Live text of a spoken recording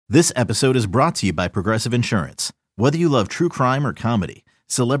This episode is brought to you by Progressive Insurance. Whether you love true crime or comedy,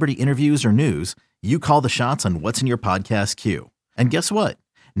 celebrity interviews or news, you call the shots on what's in your podcast queue. And guess what?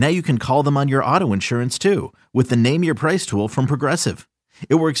 Now you can call them on your auto insurance too with the Name Your Price tool from Progressive.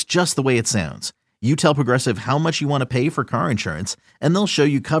 It works just the way it sounds. You tell Progressive how much you want to pay for car insurance, and they'll show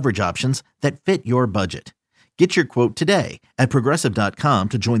you coverage options that fit your budget. Get your quote today at Progressive.com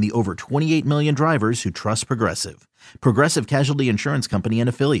to join the over 28 million drivers who trust Progressive. Progressive Casualty Insurance Company and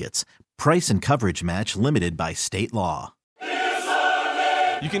Affiliates. Price and coverage match limited by state law.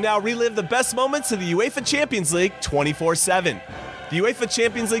 You can now relive the best moments of the UEFA Champions League 24/7. The UEFA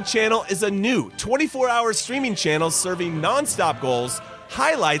Champions League channel is a new 24-hour streaming channel serving non-stop goals,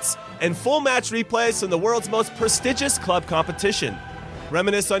 highlights, and full match replays from the world's most prestigious club competition.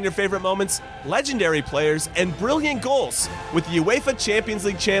 Reminisce on your favorite moments, legendary players, and brilliant goals with the UEFA Champions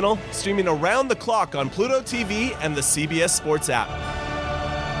League channel streaming around the clock on Pluto TV and the CBS Sports app.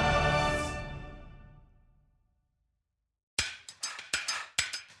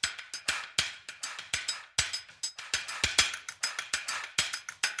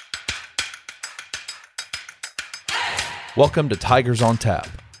 Welcome to Tigers on Tap,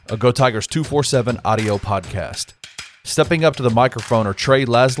 a Go Tigers 247 audio podcast. Stepping up to the microphone are Trey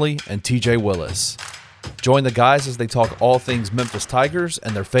Lasley and TJ Willis. Join the guys as they talk all things Memphis Tigers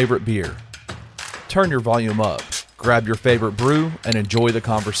and their favorite beer. Turn your volume up, grab your favorite brew, and enjoy the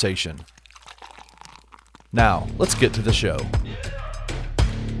conversation. Now, let's get to the show.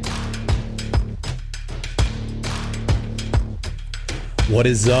 What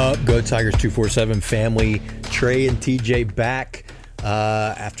is up, Go Tigers 247 family? Trey and TJ back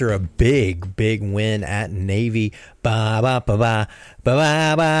after a big win at Navy. TJ,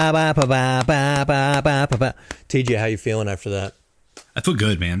 how you feeling after that? I feel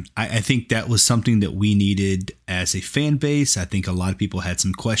good, man. I think that was something that we needed as a fan base. I think a lot of people had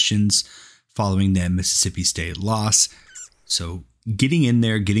some questions following that Mississippi State loss. So getting in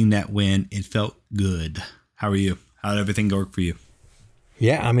there, getting that win, it felt good. How are you? How did everything work for you?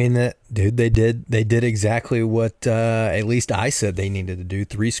 Yeah, I mean, dude, they did exactly what at least I said they needed to do.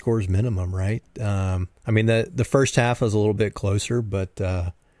 3 scores minimum, right? I mean, the first half was a little bit closer, but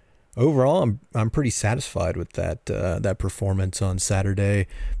overall, I'm pretty satisfied with that performance on Saturday.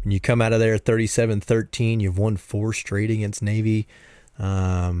 When you come out of there 37-13, you've won 4 straight against Navy.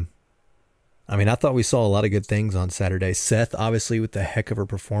 I mean, I thought we saw a lot of good things on Saturday. Seth, obviously, with the heck of a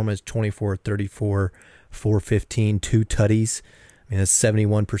performance, 24-34, 415, 2 tutties. I mean, that's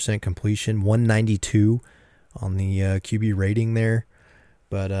 71% completion, 192 on the QB rating there.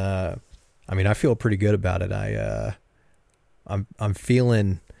 But I mean, I feel pretty good about it. I'm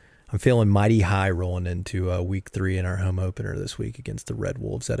feeling mighty high rolling into week 3 in our home opener this week against the Red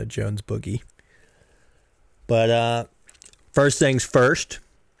Wolves at a Jones Boogie. But first things first,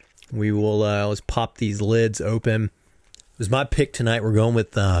 we will let's pop these lids open. It was my pick tonight. We're going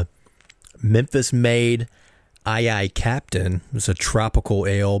with Memphis made II Captain. It was a tropical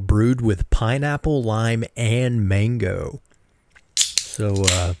ale brewed with pineapple, lime, and mango. So,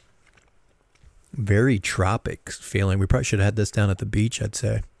 very tropic feeling. We probably should have had this down at the beach, I'd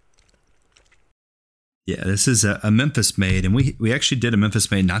say. Yeah, this is a Memphis made, and we actually did a Memphis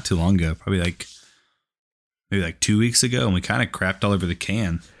made not too long ago, probably maybe 2 weeks ago, and we kind of crapped all over the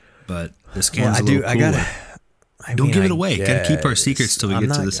can. But this can's a little cooler. Don't give it away. Got to keep our secrets till we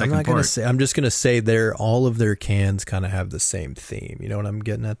get to the second part. I'm just going to say all of their cans kind of have the same theme. You know what I'm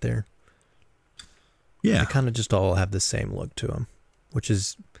getting at there? Yeah. They kind of just all have the same look to them, which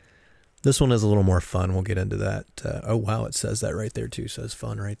is, this one is a little more fun. We'll get into that. Oh, wow. It says that right there too. It says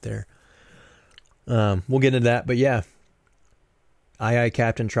fun right there. We'll get into that. But yeah, II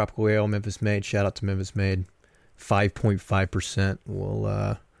Captain Tropical Ale, Memphis made. Shout out to Memphis made. 5.5%.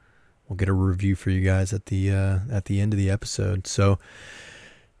 We'll get a review for you guys at the end of the episode. So,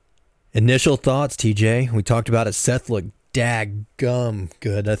 initial thoughts, TJ. We talked about it. Seth looked daggum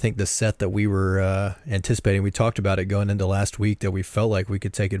good. I think the Seth that we were anticipating, we talked about it going into last week, that we felt like we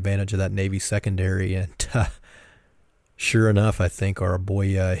could take advantage of that Navy secondary. And sure enough, I think our boy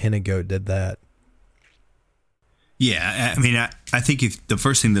Hennegoat did that. Yeah, I mean, I think if the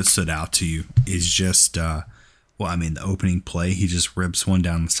first thing that stood out to you is just the opening play, he just rips one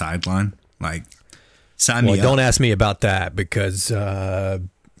down the sideline. Like, sign me up. Don't ask me about that because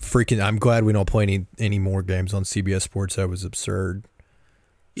I'm glad we don't play any more games on CBS Sports. That was absurd.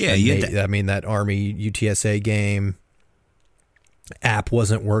 Yeah, that Army UTSA game app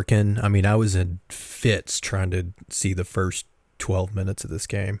wasn't working. I mean, I was in fits trying to see the first 12 minutes of this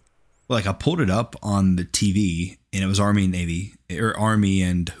game. Like, I pulled it up on the TV, and it was Army and Navy, or Army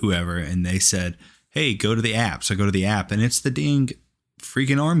and whoever, and they said, hey, go to the app. So I go to the app, and it's the dang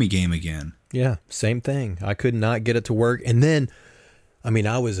freaking Army game again. Yeah, same thing. I could not get it to work. And then, I mean,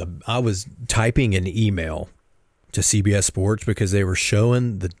 I was typing an email to CBS Sports because they were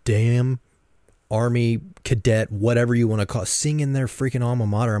showing the damn Army cadet, whatever you want to call it, singing their freaking alma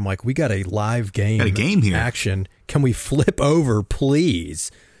mater. I'm like, we got a live game. Got a game here. Action. Can we flip over,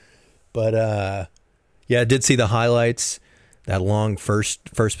 please? But, yeah, I did see the highlights. That long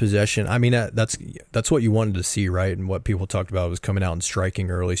first possession. I mean, that's what you wanted to see, right? And what people talked about was coming out and striking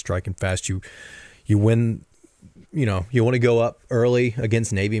early, striking fast. You win. You know, you want to go up early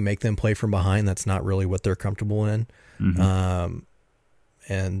against Navy, make them play from behind. That's not really what they're comfortable in. Mm-hmm.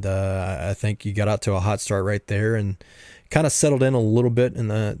 And I think you got out to a hot start right there and kind of settled in a little bit in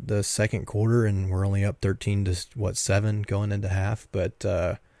the second quarter, and we're only up 13-7 going into half. But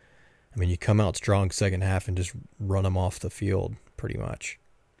I mean, you come out strong second half and just run them off the field pretty much.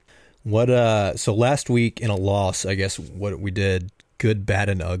 So last week in a loss, I guess what we did, good, bad,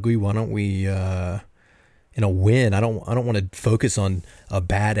 and ugly. Why don't we in a win? I don't want to focus on a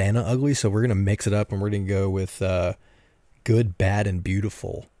bad and an ugly, so we're gonna mix it up and we're gonna go with good, bad, and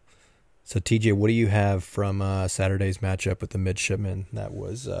beautiful. So TJ, what do you have from Saturday's matchup with the midshipmen? That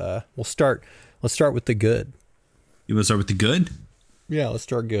was let's start with the good. You want to start with the good? Yeah, let's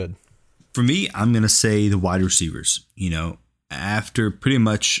start good. For me, I'm going to say the wide receivers. You know, after pretty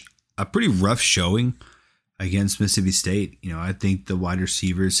much a pretty rough showing against Mississippi State, you know, I think the wide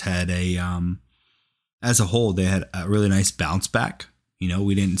receivers had as a whole, they had a really nice bounce back. You know,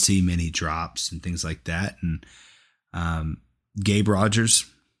 we didn't see many drops and things like that. And Gabe Rogers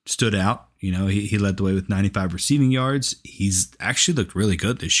stood out. You know, he led the way with 95 receiving yards. He's actually looked really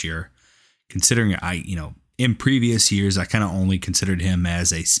good this year, considering in previous years, I kind of only considered him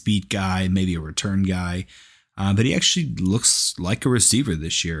as a speed guy, maybe a return guy. But he actually looks like a receiver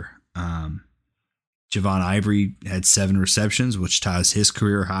this year. Javon Ivory had 7 receptions, which ties his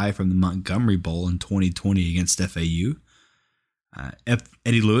career high from the Montgomery Bowl in 2020 against FAU.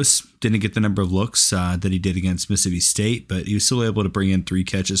 Eddie Lewis didn't get the number of looks that he did against Mississippi State, but he was still able to bring in 3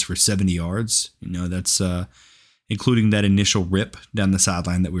 catches for 70 yards. You know, that's including that initial rip down the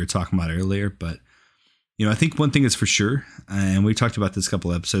sideline that we were talking about earlier. But you know, I think one thing is for sure, and we talked about this a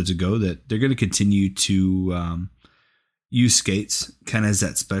couple episodes ago, that they're going to continue to use Skates kind of as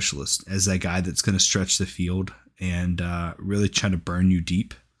that specialist, as that guy that's going to stretch the field and really try to burn you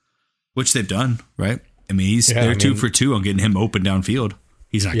deep, which they've done, right? I mean, they're 2 for 2 on getting him open downfield.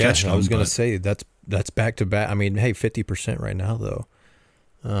 He's not catching them. I was going to say that's back to back. I mean, hey, 50% right now though.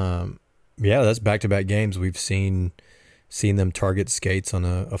 Yeah, that's back to back games. We've seen them target Skates on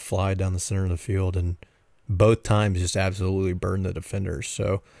a fly down the center of the field, and both times just absolutely burn the defenders.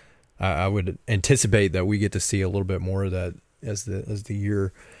 So I would anticipate that we get to see a little bit more of that as the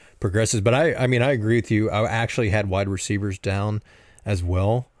year progresses. But I mean, I agree with you. I actually had wide receivers down as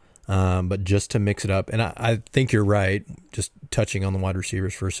well, but just to mix it up. And I think you're right. Just touching on the wide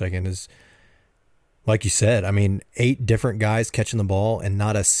receivers for a second is, like you said, I mean, 8 different guys catching the ball and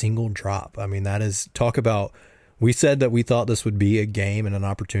not a single drop. I mean, that is, talk about, we said that we thought this would be a game and an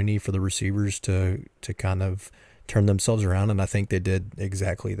opportunity for the receivers to kind of turn themselves around, and I think they did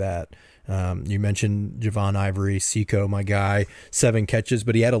exactly that. You mentioned Javon Ivory, Seco, my guy, 7 catches,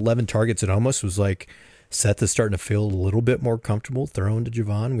 but he had 11 targets. It almost was like Seth is starting to feel a little bit more comfortable throwing to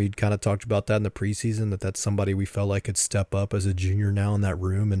Javon. We'd kind of talked about that in the preseason, that's somebody we felt like could step up as a junior now in that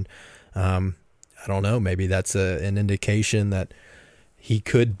room, and I don't know, maybe that's an indication that he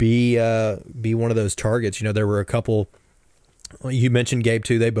could be one of those targets. You know, there were a couple. You mentioned Gabe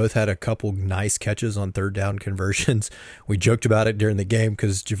too. They both had a couple nice catches on 3rd down conversions. We joked about it during the game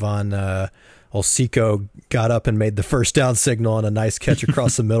because Javon Olseco got up and made the 1st down signal on a nice catch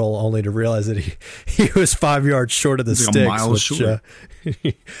across the middle, only to realize that he was 5 yards short of the sticks.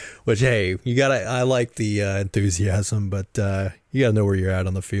 Which hey, you gotta. I like the enthusiasm, but you gotta know where you're at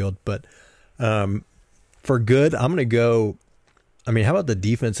on the field. But for good, I'm gonna go. I mean, how about the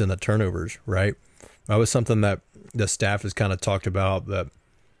defense and the turnovers, right? That was something that the staff has kind of talked about, that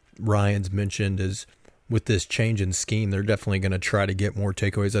Ryan's mentioned, is with this change in scheme, they're definitely going to try to get more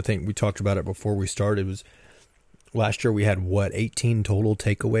takeaways. I think we talked about it before we started. It was last year we had, 18 total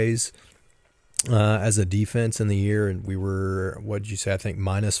takeaways as a defense in the year, and we were, what did you say, I think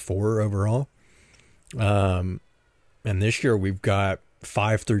 -4 overall. And this year we've got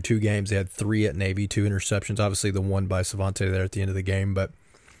 5 through 2 games. They had 3 at Navy, 2 interceptions. Obviously, the one by Savante there at the end of the game, but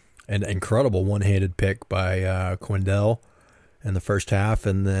an incredible one-handed pick by Quindell in the first half,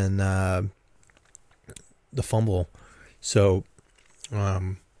 and then the fumble. So,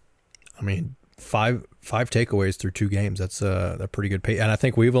 I mean, five takeaways through 2 games. That's a pretty good pace. And I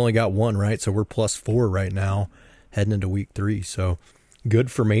think we've only got 1, right? So we're +4 right now, heading into week 3. So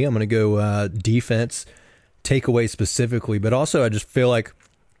good for me. I'm going to go defense, takeaway specifically, but also I just feel like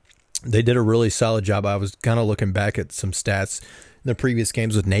they did a really solid job. I was kind of looking back at some stats in the previous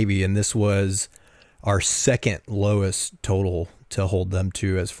games with Navy, and this was our second lowest total to hold them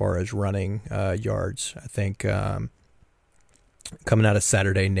to as far as running yards. I think coming out of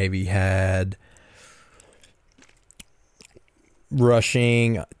Saturday, Navy had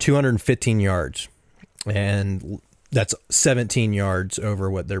rushing 215 yards, and that's 17 yards over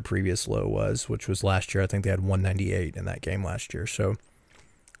what their previous low was, which was last year. I think they had 198 in that game last year. So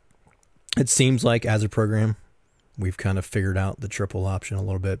it seems like as a program, we've kind of figured out the triple option a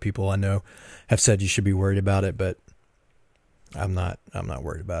little bit. People I know have said you should be worried about it, but I'm not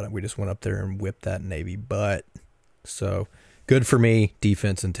worried about it. We just went up there and whipped that Navy butt. So good for me,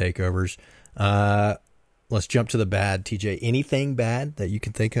 defense and takeovers. Let's jump to the bad. TJ, anything bad that you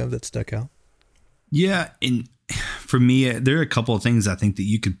can think of that stuck out? Yeah, and for me, there are a couple of things I think that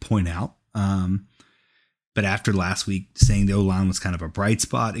you could point out. But after last week saying the O-line was kind of a bright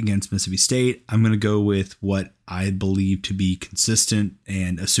spot against Mississippi State, I'm going to go with what I believe to be consistent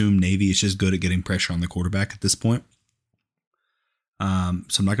and assume Navy is just good at getting pressure on the quarterback at this point. So I'm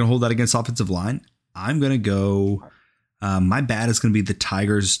not going to hold that against offensive line. I'm going to go, my bad is going to be the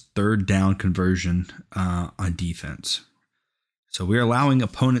Tigers' third down conversion on defense. So we're allowing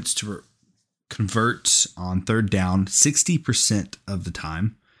opponents to convert on third down 60% of the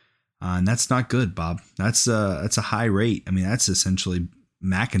time. And that's not good, Bob. That's a high rate. I mean, that's essentially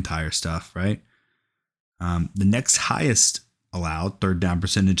McIntyre stuff, right? The next highest allowed third down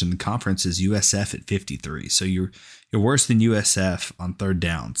percentage in the conference is USF at 53. So you're worse than USF on third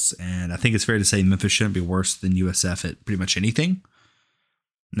downs. And I think it's fair to say Memphis shouldn't be worse than USF at pretty much anything.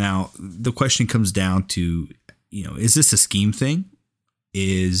 Now, the question comes down to, is this a scheme thing?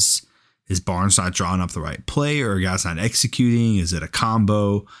 Is Barnes not drawing up the right play, or are guys not executing? Is it a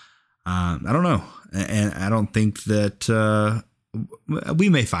combo? I don't know. And I don't think that we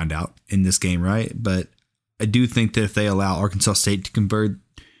may find out in this game, right? But I do think that if they allow Arkansas State to convert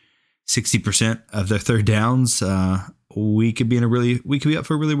 60% of their third downs, we could be up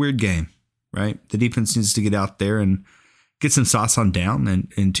for a really weird game, right? The defense needs to get out there and get some sauce on down.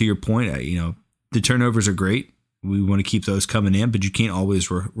 And to your point, the turnovers are great. We want to keep those coming in, but you can't always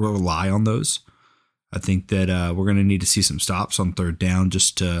rely on those. I think that we're going to need to see some stops on third down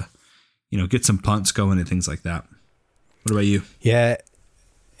just to, get some punts going and things like that. What about you? Yeah.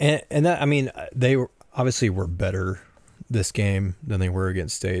 And that, I mean, they obviously were better this game than they were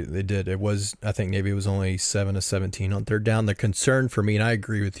against State. They did. It was, I think Navy was only 7 of 17 on third down. The concern for me, and I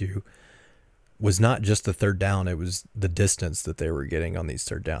agree with you, was not just the third down. It was the distance that they were getting on these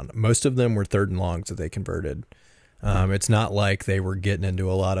third down. Most of them were third and longs that they converted. It's not like they were getting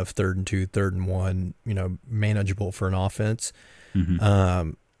into a lot of 3rd and 2, 3rd and 1, manageable for an offense.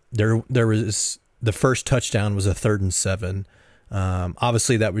 Mm-hmm. There was the first touchdown was a 3rd and 7.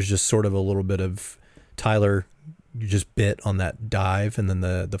 Obviously that was just sort of a little bit of Tyler just bit on that dive, and then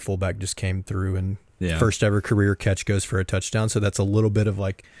the fullback just came through and first ever career catch goes for a touchdown. So that's a little bit of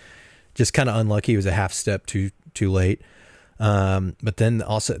like just kind of unlucky. It was a half step too late. But then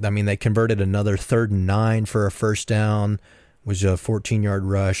also, I mean, they converted another 3rd and 9 for a first down, was a 14-yard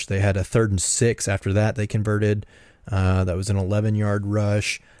rush. They had a 3rd and 6 after that they converted. That was an 11-yard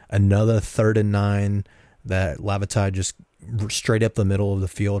rush. Another 3rd and 9 that Lavatai just straight up the middle of the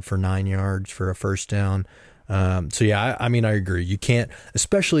field for 9 yards for a first down. So yeah, I mean, I agree. You can't,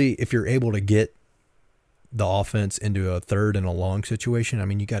 especially if you're able to get the offense into a third and a long situation. I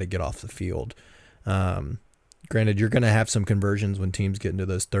mean, you got to get off the field. Granted, you're going to have some conversions when teams get into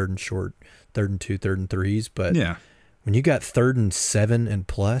those 3rd and short, 3rd and 2, 3rd and 3s. But when you got 3rd and 7 and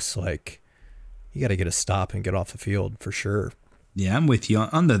plus, like, you got to get a stop and get off the field for sure. Yeah, I'm with you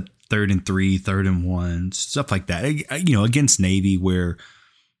on the 3rd and 3, 3rd and 1, stuff like that. Against Navy where,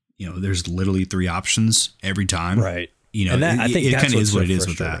 there's literally 3 options every time. Right. And that, I think it that's kind of is what it is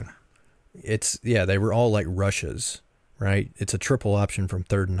with that. They were all like rushes. Right, it's a triple option from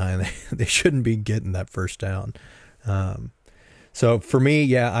 3rd and 9. They shouldn't be getting that first down. So for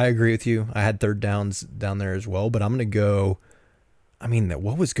me, I agree with you. I had third downs down there as well, but I'm going to go. I mean,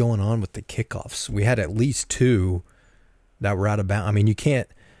 what was going on with the kickoffs? We had at least 2 that were out of bounds. I mean, you can't.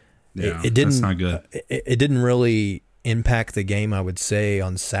 Yeah, it didn't. That's not good. It didn't really impact the game, I would say,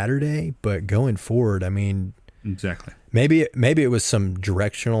 on Saturday. But going forward, I mean, exactly. Maybe it was some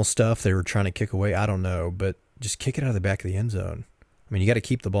directional stuff they were trying to kick away. I don't know, but just kick it out of the back of the end zone. I mean, you got to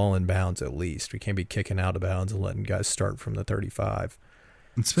keep the ball in bounds at least. We can't be kicking out of bounds and letting guys start from the 35.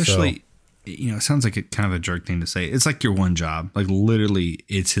 Especially, it sounds like kind of a jerk thing to say. It's like your one job. Like literally,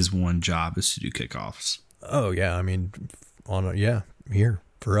 it's his one job is to do kickoffs. Oh yeah, I mean, here.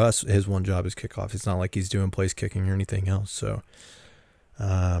 For us, his one job is kickoff. It's not like he's doing place kicking or anything else. So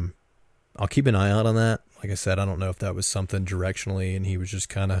I'll keep an eye out on that. Like I said, I don't know if that was something directionally and he was just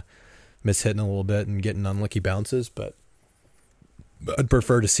kind of mishitting a little bit and getting unlucky bounces, but I'd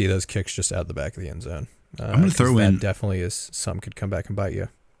prefer to see those kicks just out the back of the end zone. I'm going to throw in. Definitely is some could come back and bite you.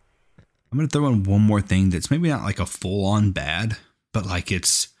 I'm going to throw in one more thing that's maybe not like a full on bad, but like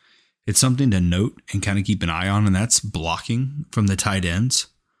it's something to note and kind of keep an eye on, and that's blocking from the tight ends.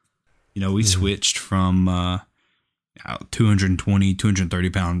 We switched from 220, 230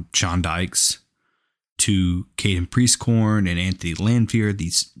 pound Sean Dykes to Caden Priestcorn and Anthony Lanfear,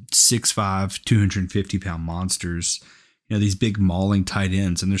 these 6'5", 250 pound monsters, these big mauling tight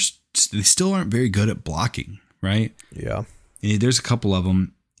ends, and they still aren't very good at blocking, right? Yeah. And there's a couple of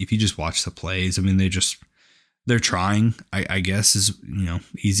them. If you just watch the plays, I mean, they're trying, I guess is,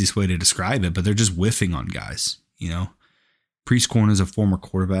 easiest way to describe it, but they're just whiffing on guys, Priestcorn is a former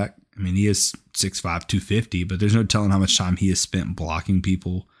quarterback. I mean, he is 6'5", 250, but there's no telling how much time he has spent blocking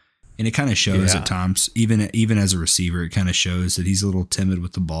people. And it kind of shows at times, even as a receiver, it kind of shows that he's a little timid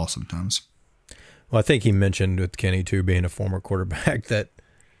with the ball sometimes. Well, I think he mentioned with Kenny, too, being a former quarterback, that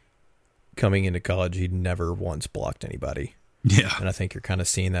coming into college, he'd never once blocked anybody. Yeah. And I think you're kind of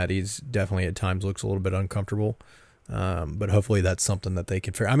seeing that. He's definitely at times looks a little bit uncomfortable. But hopefully that's something that they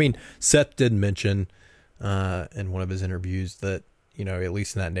can figure. I mean, Seth did mention in one of his interviews that, at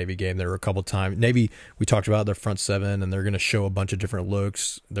least in that Navy game, there were a couple times. Navy, we talked about their front seven, and they're going to show a bunch of different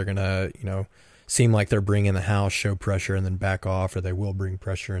looks. They're going to, seem like they're bringing the house, show pressure, and then back off, or they will bring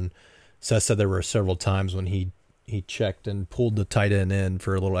pressure. And Seth said there were several times when he checked and pulled the tight end in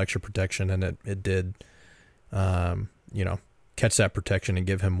for a little extra protection, and it did, catch that protection and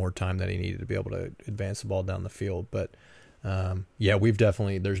give him more time that he needed to be able to advance the ball down the field. But,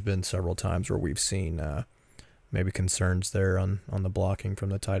 there's been several times where we've seen maybe concerns there on the blocking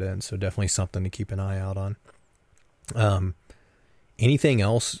from the tight end. So definitely something to keep an eye out on. Anything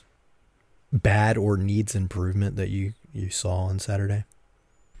else bad or needs improvement that you saw on Saturday?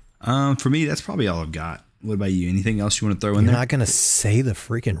 For me, that's probably all I've got. What about you? Anything else you want to throw in You're there? not going to say the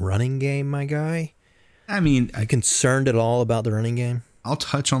freaking running game, my guy? I mean, are you concerned at all about the running game? I'll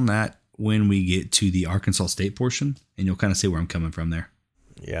touch on that when we get to the Arkansas State portion, and you'll kind of see where I'm coming from there.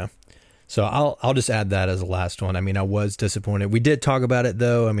 Yeah. So I'll just add that as a last one. I mean, I was disappointed. We did talk about it,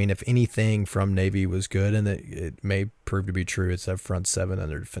 though. I mean, if anything from Navy was good, and it may prove to be true, it's that front seven and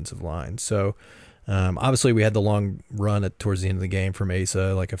their defensive line. So obviously we had the long run towards the end of the game from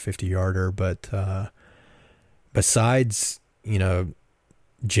Asa, like a 50-yarder. But besides,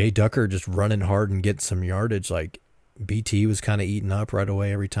 Jay Ducker just running hard and getting some yardage, like BT was kind of eating up right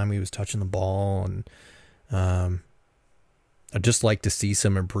away every time he was touching the ball. And I'd just like to see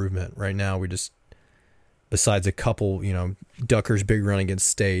some improvement. Right now, besides a couple, Ducker's big run against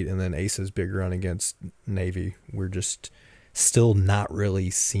State and then Asa's big run against Navy, we're just still not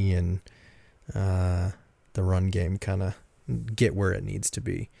really seeing the run game kind of get where it needs to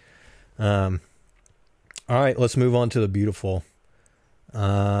be. All right, let's move on to the beautiful. Dude,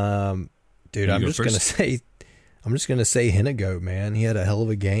 I'm just gonna say Hennegoat, man. He had a hell of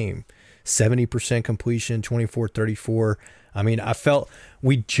a game. 70% completion, 24-34. I mean,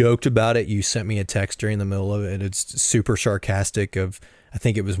 we joked about it. You sent me a text during the middle of it. It's super sarcastic I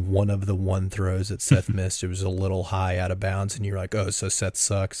think it was one of the throws that Seth missed. It was a little high out of bounds, and you're like, oh, so Seth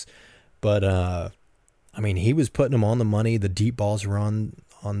sucks. But, I mean, he was putting them on the money. The deep balls were on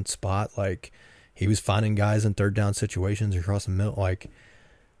spot. Like, he was finding guys in third down situations across the middle. Like,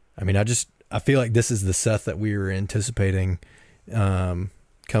 I mean, I feel like this is the Seth that we were anticipating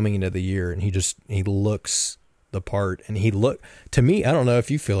coming into the year, and he looks the part. And to me, I don't know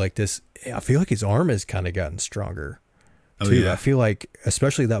if you feel like this, I feel like his arm has kind of gotten stronger too. Yeah. I feel like,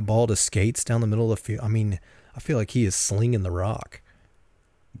 especially that ball to Skates down the middle of the field. I mean, I feel like he is slinging the rock.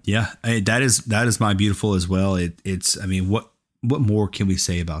 Yeah, that is my beautiful as well. It's I mean, what more can we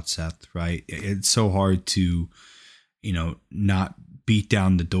say about Seth, right? It's so hard to, not beat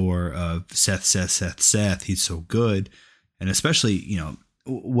down the door of Seth. He's so good. And especially,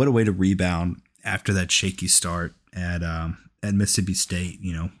 what a way to rebound after that shaky start at Mississippi State.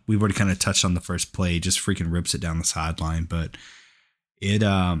 We've already kind of touched on the first play, just freaking rips it down the sideline. But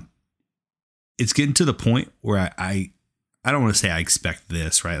it's getting to the point where I don't want to say I expect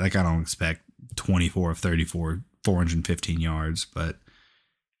this, right? Like, I don't expect 24 of 34, 415 yards, but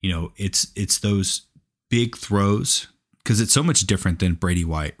it's those big throws, because it's so much different than Brady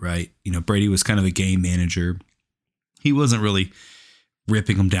White, right? Brady was kind of a game manager. He wasn't really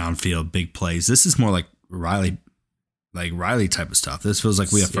ripping them downfield, big plays. This is more like Riley type of stuff. This feels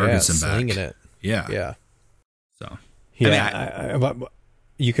like we have Ferguson back. Slinging it. Yeah. Yeah. So Yeah,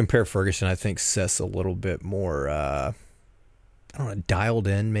 you compare Ferguson. I think Seth's a little bit more, I don't know, dialed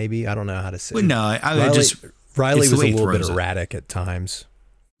in. Maybe I don't know how to say. Well, no, Riley was a little bit erratic at times.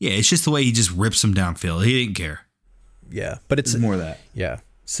 Yeah, it's just the way he just rips him downfield. He didn't care. Yeah, but it's more of that. Yeah,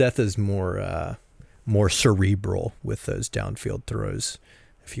 Seth is more cerebral with those downfield throws,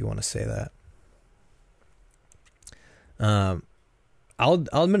 if you want to say that. I'm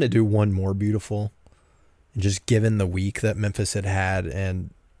going to do one more beautiful, just given the week that Memphis had,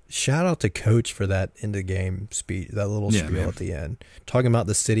 and shout out to Coach for that end of game speech, that little spiel at the end, talking about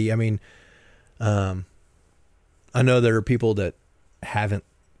the city. I mean, I know there are people that haven't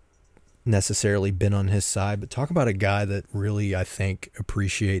necessarily been on his side, but talk about a guy that really, I think,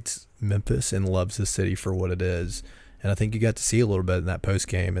 appreciates Memphis and loves the city for what it is. And I think you got to see a little bit in that post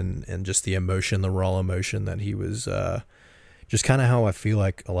game and just the emotion, the raw emotion that he was, just kind of how I feel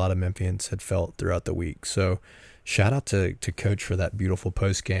like a lot of Memphians had felt throughout the week. So shout out to Coach for that beautiful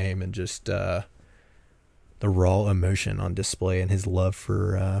post game and just the raw emotion on display and his love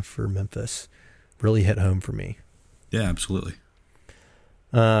for Memphis really hit home for me. Yeah, absolutely.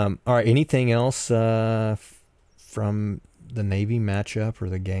 All right. Anything else from the Navy matchup or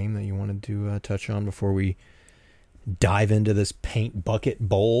the game that you wanted to touch on before we dive into this paint bucket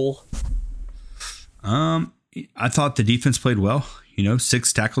bowl? I thought the defense played well.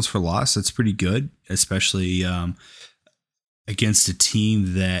 6 tackles for loss. That's pretty good, especially against a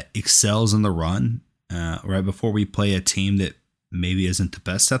team that excels in the run. Right before we play a team that maybe isn't the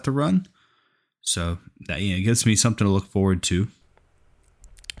best at the run. So that it gives me something to look forward to.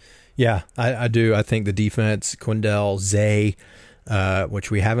 Yeah, I do. I think the defense, Quindell, Zay,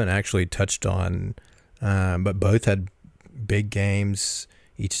 which we haven't actually touched on, but both had big games.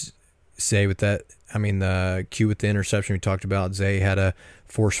 Each Zay with that, I mean, the Q with the interception we talked about. Zay had a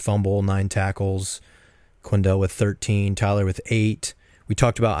forced fumble, 9 tackles. Quindell with 13, Tyler with 8. We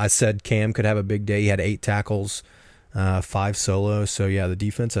talked about, I said Cam could have a big day. He had 8 tackles, 5 solo. So yeah, the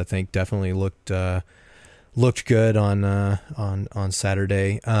defense I think definitely looked good on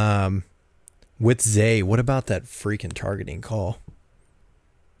Saturday. With Zay, what about that freaking targeting call?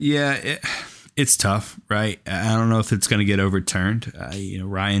 Yeah, it's tough, right? I don't know if it's going to get overturned.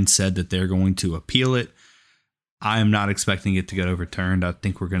 Ryan said that they're going to appeal it. I am not expecting it to get overturned. I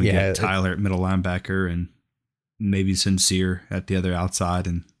think we're going to get Tyler at middle linebacker and maybe Sincere at the other outside,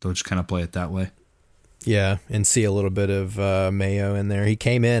 and they'll just kind of play it that way. Yeah, and see a little bit of Mayo in there. He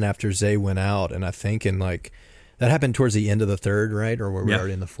came in after Zay went out, and I think that happened towards the end of the third, right? Or were we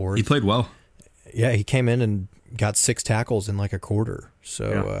already in the fourth? He played well. Yeah, he came in and got 6 tackles in like a quarter.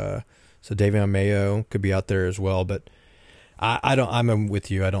 So so Davion Mayo could be out there as well. But I'm with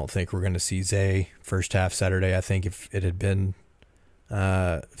you. I don't think we're going to see Zay first half Saturday. I think if it had been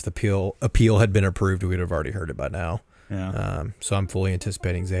if the appeal had been approved, we would have already heard it by now. Yeah. So I'm fully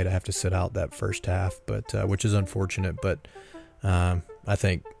anticipating Zay to have to sit out that first half, but which is unfortunate. But I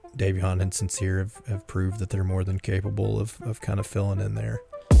think Davion and Sincere have proved that they're more than capable of kind of filling in there.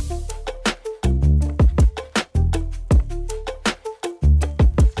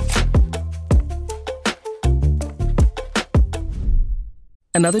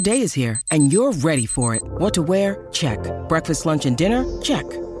 Another day is here, and you're ready for it. What to wear? Check. Breakfast, lunch, and dinner? Check.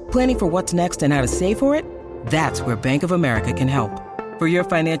 Planning for what's next and how to save for it? That's where Bank of America can help. For your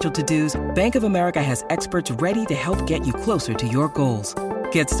financial to-dos, Bank of America has experts ready to help get you closer to your goals.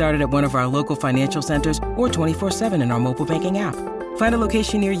 Get started at one of our local financial centers or 24/7 in our mobile banking app. Find a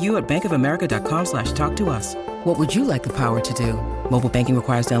location near you at bankofamerica.com/talktous. What would you like the power to do? Mobile banking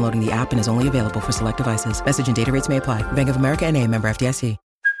requires downloading the app and is only available for select devices. Message and data rates may apply. Bank of America NA, member FDIC.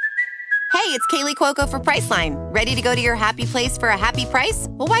 Hey, it's Kaylee Cuoco for Priceline. Ready to go to your happy place for a happy price?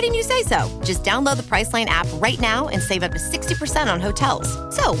 Well, why didn't you say so? Just download the Priceline app right now and save up to 60% on hotels.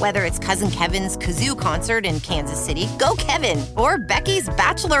 So whether it's Cousin Kevin's Kazoo Concert in Kansas City, go Kevin, or Becky's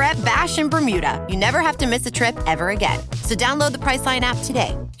Bachelorette Bash in Bermuda, you never have to miss a trip ever again. So download the Priceline app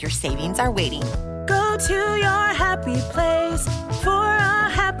today. Your savings are waiting. Go to your happy place for a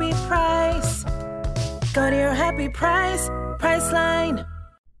happy price. Go to your happy price, Priceline.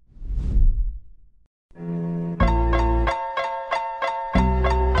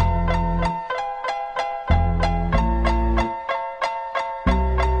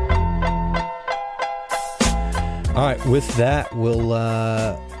 All right, with that, we'll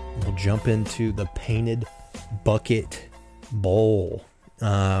jump into the Painted Bucket Bowl.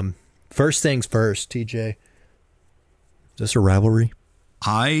 First things first, TJ. Is this a rivalry?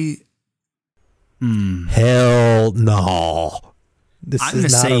 Hell no. This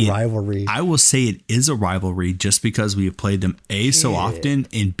is not a rivalry. I will say it is a rivalry just because we have played them so often,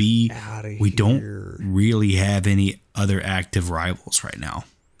 and B, we don't really have any other active rivals right now.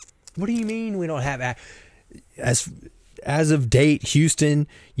 What do you mean we don't have as of date? Houston,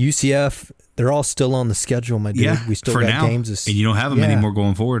 UCF, they're all still on the schedule, my dude. Yeah, we still for got now, games, and you don't have them anymore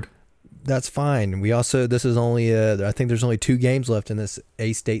going forward. That's fine. We also, this is only, I think there's only 2 games left in this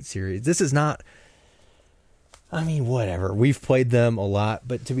A-State series. This is not, I mean, whatever. We've played them a lot,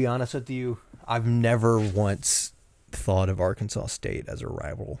 but to be honest with you, I've never once thought of Arkansas State as a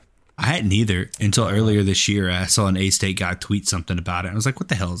rival. I hadn't either until earlier this year. I saw an A-State guy tweet something about it. I was like, what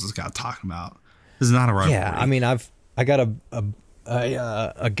the hell is this guy talking about? This is not a rivalry. Yeah, I mean, I got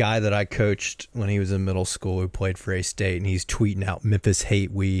a guy that I coached when he was in middle school who played for A-State, and he's tweeting out Memphis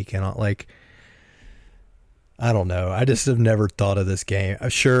Hate Week, and I don't know. I just have never thought of this game.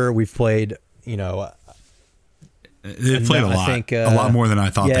 Sure, we've played, they've played a lot. I think, a lot more than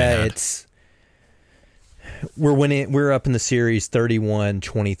I thought they had. We're winning. We're up in the series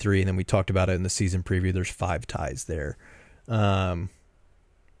 31-23, and then we talked about it in the season preview. There's 5 ties there. So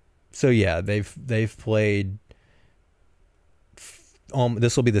yeah, they've played.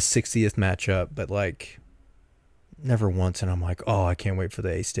 This will be the 60th matchup, but never once, and I'm like, oh, I can't wait for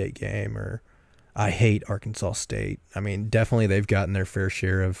the A-State game, or I hate Arkansas State. I mean, definitely they've gotten their fair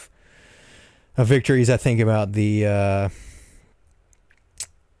share of victories. I think about the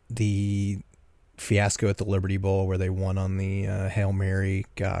fiasco at the Liberty Bowl where they won on the Hail Mary.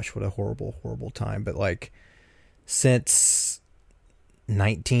 Gosh, what a horrible, horrible time. But since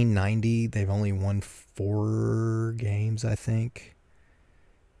 1990, they've only won 4 games, I think.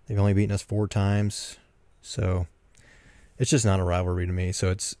 They've only beaten us 4 times. So it's just not a rivalry to me.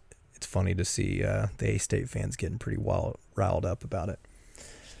 So it's funny to see the A-State fans getting pretty riled up about it.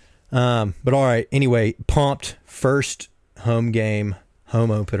 But all right, anyway, pumped. First home game,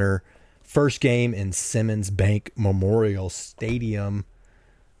 home opener. First game in Simmons Bank Memorial Stadium.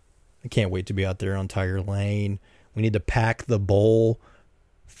 I can't wait to be out there on Tiger Lane. We need to pack the bowl.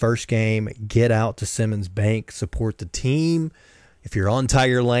 First game, get out to Simmons Bank, support the team. If you're on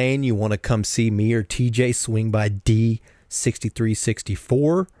Tiger Lane, you want to come see me or TJ, swing by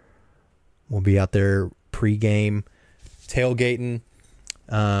D6364. We'll be out there pregame, tailgating.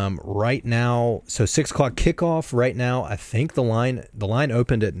 Right now, so 6 o'clock kickoff. Right now, I think the line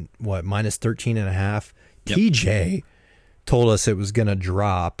opened at what, minus 13.5. Yep. TJ told us it was going to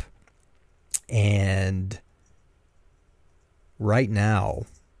drop, and right now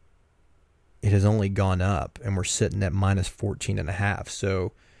it has only gone up, and we're sitting at minus 14.5.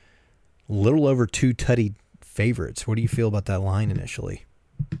 So a little over 2 tutty favorites. What do you feel about that line initially?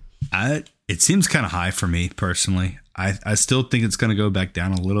 It seems kind of high for me personally. I still think it's going to go back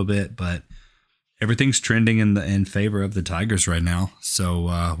down a little bit, but everything's trending in favor of the Tigers right now.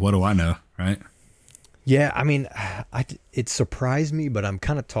 So what do I know, right? Yeah, I mean, it surprised me, but I'm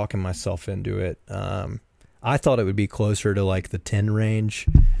kind of talking myself into it. I thought it would be closer to the 10 range.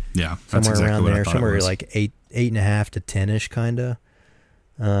 Yeah, that's somewhere exactly around what there, I thought somewhere it was. 8.5 to 10ish kind of.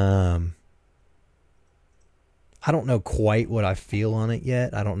 I don't know quite what I feel on it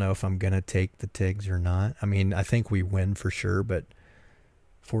yet. I don't know if I'm going to take the Tigs or not. I mean, I think we win for sure, but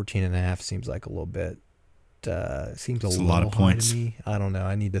 14.5 seems like a little bit. Seems a lot of points to me. I don't know.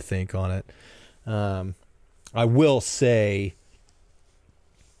 I need to think on it. I will say,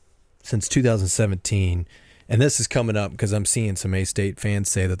 since 2017, and this is coming up because I'm seeing some A-State fans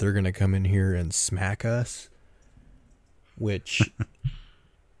say that they're going to come in here and smack us, which,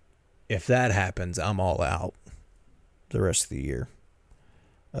 if that happens, I'm all out the rest of the year.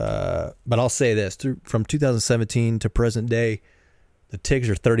 But I'll say this, from 2017 to present day, the Tigs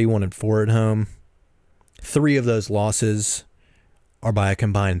are 31-4 at home. 3 of those losses are by a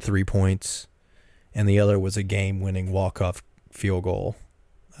combined 3 points, and the other was a game-winning walk-off field goal.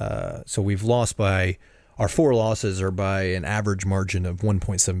 So we've lost by, our 4 losses are by an average margin of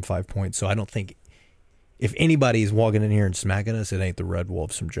 1.75 points. So I don't think, if anybody's walking in here and smacking us, it ain't the Red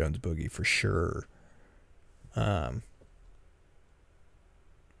Wolves from Jones Boogie for sure.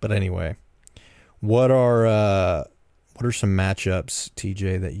 But anyway, what are some matchups,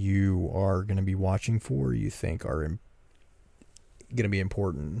 TJ, that you are going to be watching for? You think are going to be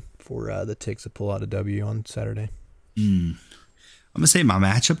important for the Tigs to pull out a W on Saturday? I'm going to say my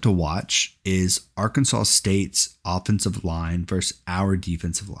matchup to watch is Arkansas State's offensive line versus our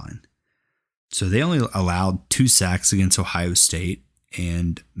defensive line. So they only allowed 2 sacks against Ohio State,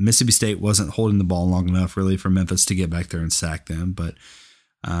 and Mississippi State wasn't holding the ball long enough really for Memphis to get back there and sack them. But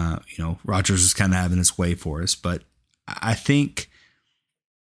Rogers is kind of having his way for us. But I think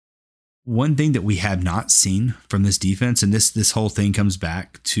one thing that we have not seen from this defense, and this whole thing comes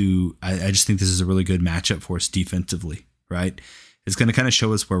back to, I just think this is a really good matchup for us defensively, right? It's going to kind of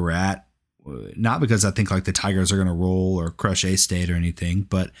show us where we're at. Not because I think like the Tigers are going to roll or crush A-State or anything,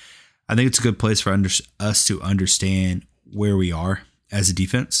 but I think it's a good place for us to understand where we are as a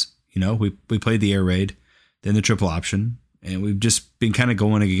defense. You know, we played the air raid, then the triple option, and we've just been kind of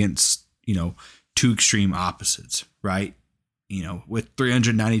going against, you know, two extreme opposites, right? You know, with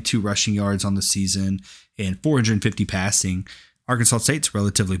 392 rushing yards on the season and 450 passing, Arkansas State's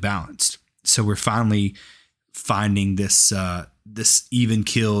relatively balanced. So we're finally finding this this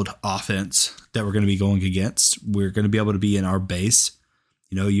even-keeled offense that we're going to be going against. We're going to be able to be in our base.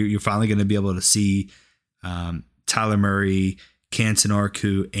 You know, you're finally going to be able to see Tyler Murray, Canton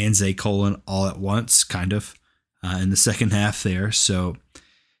Arku, and Zay Colin all at once, kind of, in the second half there. So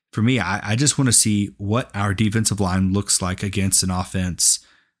for me, I just want to see what our defensive line looks like against an offense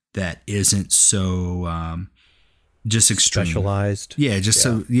that isn't so just extreme. Specialized. Yeah, just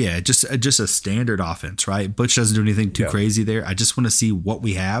a standard offense, right? Butch doesn't do anything too crazy there. I just want to see what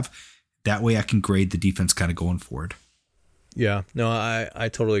we have. That way I can grade the defense kind of going forward. Yeah, no, I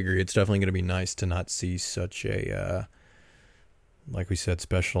totally agree. It's definitely going to be nice to not see such a, like we said,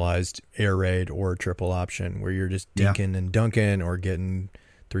 specialized air raid or triple option where you're just dinking and dunking or getting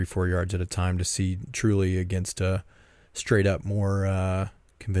 3-4 yards at a time, to see truly against a straight up more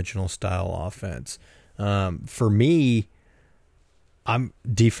conventional style offense. For me, I'm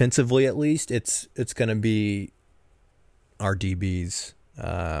defensively, at least it's going to be our DBs.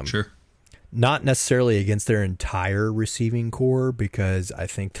 Sure. Not necessarily against their entire receiving core, because I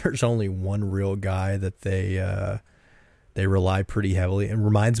think there's only one real guy that they rely pretty heavily. It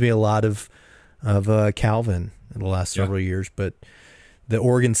reminds me a lot of Calvin in the last several years, but the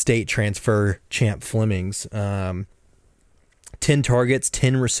Oregon State transfer Champ Flemings, 10 targets,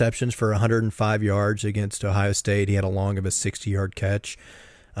 10 receptions for 105 yards against Ohio State. He had a long of a 60-yard catch.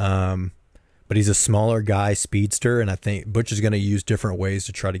 But he's a smaller guy, speedster, and I think Butch is going to use different ways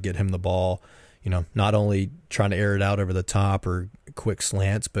to try to get him the ball. You know, not only trying to air it out over the top or quick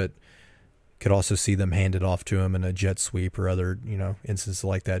slants, but could also see them hand it off to him in a jet sweep or other, you know, instances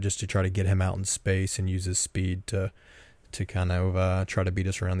like that, just to try to get him out in space and use his speed to kind of try to beat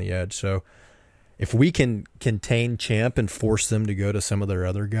us around the edge. So if we can contain Champ and force them to go to some of their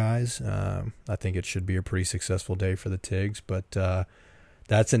other guys, I think it should be a pretty successful day for the Tigs. But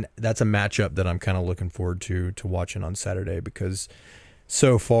that's a matchup that I'm kind of looking forward to watching on Saturday, because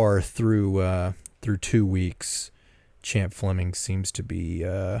so far through 2 weeks, Champ Fleming seems to be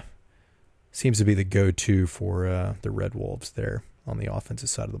the go-to for the Red Wolves there on the offensive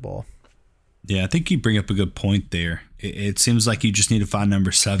side of the ball. Yeah, I think you bring up a good point there. It seems like you just need to find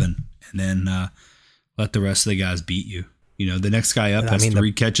number 7 and then let the rest of the guys beat you. You know, the next guy up has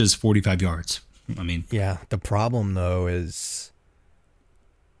 3 catches, 45 yards. I mean, yeah. The problem though is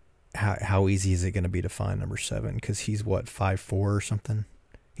how easy is it going to be to find number 7? Because he's 5'4" or something.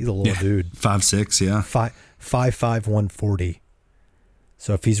 He's a little dude. 5'6", yeah. 5'5", 140.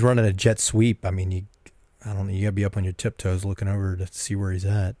 So if he's running a jet sweep, I mean, I don't know, you got to be up on your tiptoes looking over to see where he's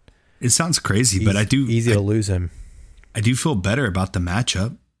at. It sounds crazy, but easy to lose him. I do feel better about the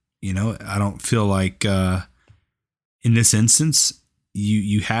matchup. You know, I don't feel like in this instance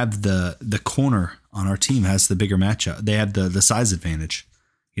you have the corner on our team has the bigger matchup. They have the size advantage.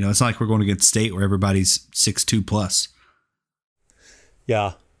 You know, it's not like we're going against State where everybody's 6'2" plus.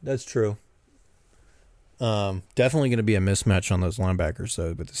 Yeah, that's true. Definitely going to be a mismatch on those linebackers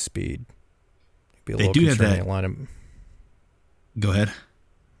though, with the speed. They do have that. Go ahead.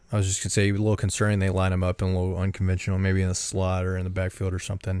 I was just going to say, a little concerning they line them up in a little unconventional, maybe in the slot or in the backfield or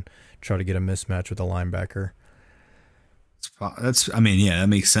something, try to get a mismatch with a linebacker. That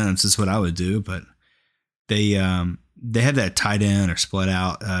makes sense. That's what I would do, but they have that tight end or split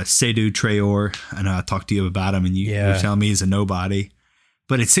out, Seydou Traore. I know I talked to you about him, and you were telling me he's a nobody.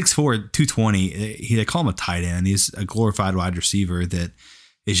 But at 6'4", 220, they call him a tight end. He's a glorified wide receiver that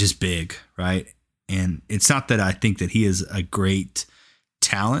is just big, right? And it's not that I think that he is a great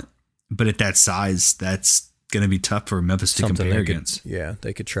talent, but at that size, that's going to be tough for Memphis to compare against.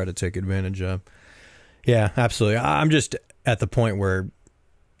 They could try to take advantage of. Yeah, absolutely. I'm just at the point where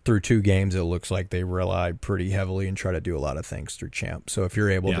through 2 games, it looks like they rely pretty heavily and try to do a lot of things through Champ. So if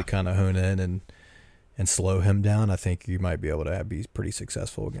you're able to kind of hone in and slow him down, I think you might be able to be pretty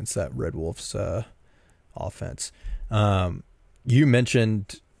successful against that Red Wolves offense. You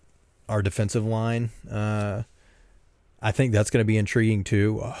mentioned our defensive line. I think that's going to be intriguing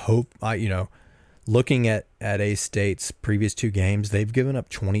too. Looking at A-State's previous 2 games, they've given up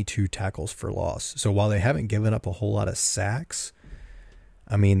 22 tackles for loss. So while they haven't given up a whole lot of sacks,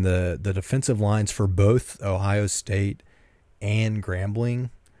 I mean, the defensive lines for both Ohio State and Grambling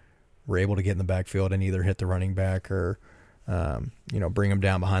were able to get in the backfield and either hit the running back or, bring them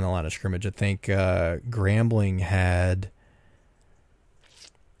down behind the line of scrimmage. I think Grambling had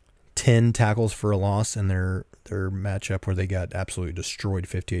 10 tackles for a loss in their matchup where they got absolutely destroyed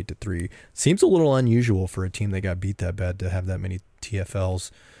 58-3. Seems a little unusual for a team that got beat that bad to have that many TFLs.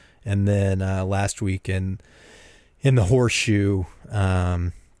 And then last week in the Horseshoe,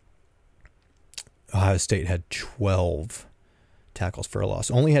 Ohio State had 12 tackles for a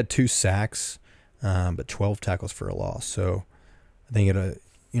loss. Only had 2 sacks, but 12 tackles for a loss. So I think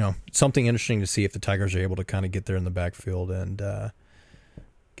something interesting to see if the Tigers are able to kind of get there in the backfield and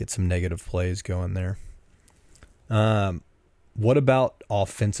get some negative plays going there. What about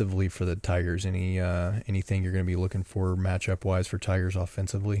offensively for the Tigers? Anything you're going to be looking for matchup wise for Tigers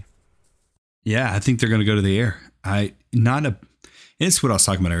offensively? Yeah, I think they're going to go to the air. It's what I was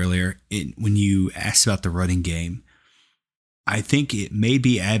talking about earlier. When you asked about the running game, I think it may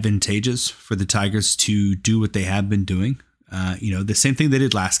be advantageous for the Tigers to do what they have been doing. The same thing they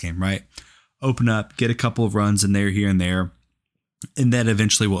did last game, right? Open up, get a couple of runs in there, here and there, and that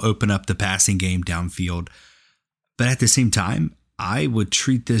eventually will open up the passing game downfield. But at the same time, I would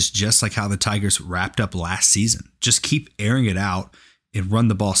treat this just like how the Tigers wrapped up last season. Just keep airing it out and run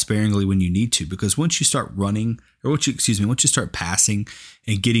the ball sparingly when you need to. Because once you start once you start passing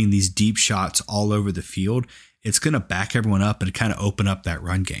and getting these deep shots all over the field, it's going to back everyone up and kind of open up that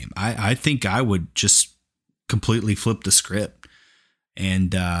run game. I think I would just completely flip the script.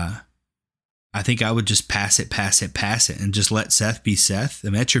 And I think I would just pass it, and just let Seth be Seth. I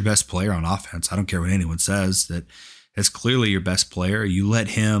mean, that's your best player on offense. I don't care what anyone says. That's clearly your best player. You let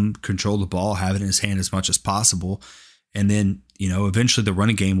him control the ball, have it in his hand as much as possible. And then, eventually the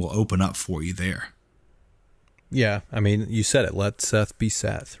running game will open up for you there. Yeah, I mean, you said it. Let Seth be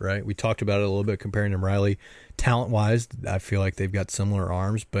Seth, right? We talked about it a little bit comparing him to Riley. Talent-wise, I feel like they've got similar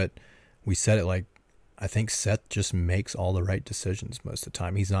arms, but we said it like I think Seth just makes all the right decisions most of the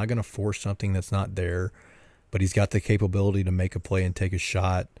time. He's not going to force something that's not there, but he's got the capability to make a play and take a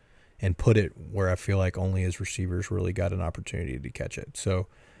shot and put it where I feel like only his receivers really got an opportunity to catch it. So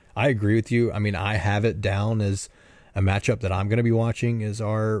I agree with you. I mean, I have it down as a matchup that I'm going to be watching is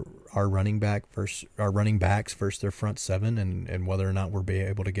our running backs versus their front seven and whether or not we'll be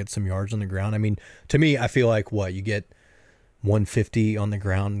able to get some yards on the ground. I mean, to me, I feel like you get 150 on the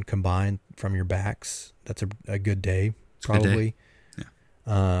ground combined from your backs. That's a good day, probably. Good day.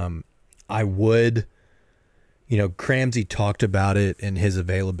 Yeah. I would, Cramsey talked about it in his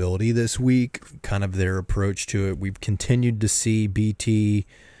availability this week, kind of their approach to it. We've continued to see BT,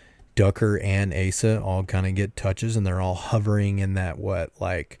 Ducker, and Asa all kind of get touches, and they're all hovering in that,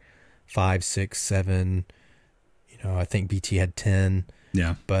 5, 6, 7. I think BT had 10.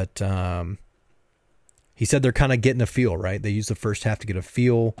 Yeah. But he said they're kind of getting a feel, right? They use the first half to get a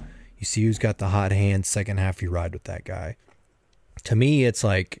feel. You see who's got the hot hand. Second half, you ride with that guy. To me, it's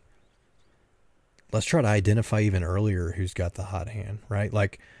like, let's try to identify even earlier who's got the hot hand, right?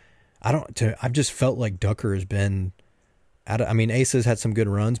 I've just felt like Ducker has been Asa's had some good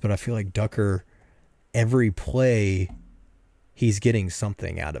runs, but I feel like Ducker, every play, he's getting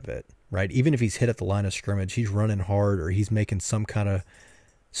something out of it, right? Even if he's hit at the line of scrimmage, he's running hard or he's making some kind of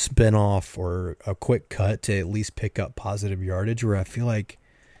spin off or a quick cut to at least pick up positive yardage, where I feel like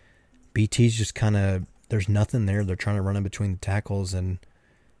BT's just kind of, there's nothing there. They're trying to run in between the tackles, and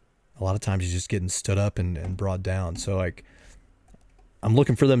a lot of times he's just getting stood up and brought down. So I'm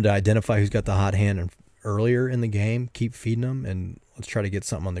looking for them to identify who's got the hot hand and earlier in the game, keep feeding them, and let's try to get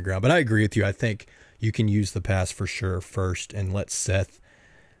something on the ground. But I agree with you. I think you can use the pass for sure first and let Seth,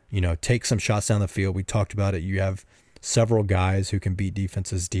 take some shots down the field. We talked about it. You have several guys who can beat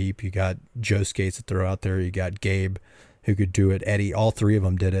defenses deep. You got Joe Skates to throw out there. You got Gabe who could do it. Eddie, all three of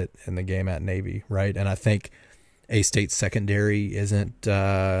them did it in the game at Navy, right? And I think A-State's secondary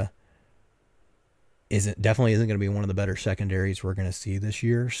definitely isn't going to be one of the better secondaries we're going to see this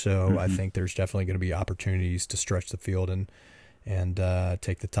year. So I think there's definitely going to be opportunities to stretch the field and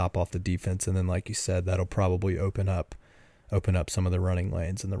take the top off the defense. And then, like you said, that'll probably open up some of the running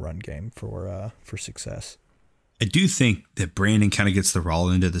lanes in the run game for success. I do think that Brandon kind of gets the raw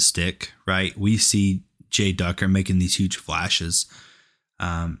end of the stick, right? We see Jay Ducker making these huge flashes.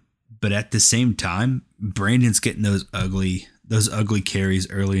 But at the same time, Brandon's getting those ugly carries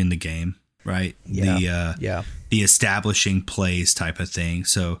early in the game, right? Yeah. The establishing plays type of thing.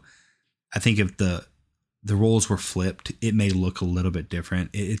 So I think if the roles were flipped, it may look a little bit different.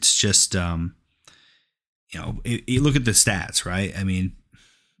 It's just, you look at the stats, right? I mean,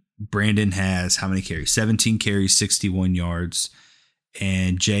 Brandon has how many carries? 17 carries, 61 yards.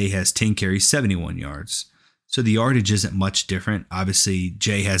 and Jay has 10 carries, 71 yards. So the yardage isn't much different. Obviously,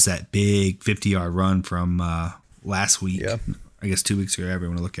 Jay has that big 50-yard run from last week. Yeah. I guess 2 weeks ago. I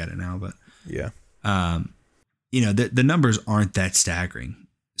want to look at it now, but yeah. The numbers aren't that staggering.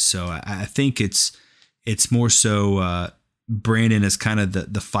 So I think it's more so Brandon is kind of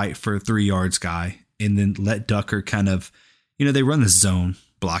the fight for 3 yards guy, and then let Ducker kind of, they run the zone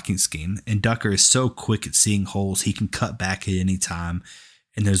blocking scheme, and Ducker is so quick at seeing holes. He can cut back at any time,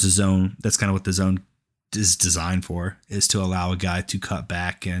 and there's a zone. That's kind of what the zone is designed for, is to allow a guy to cut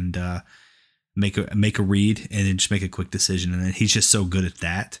back and make a read and then just make a quick decision. And then he's just so good at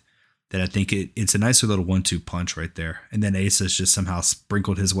that I think it's a nicer little 1-2 punch right there. And then Asa's just somehow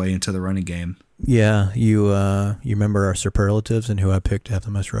sprinkled his way into the running game. Yeah, you remember our superlatives and who I picked to have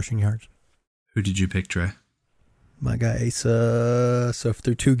the most rushing yards? Who did you pick, Trey? My guy Asa. So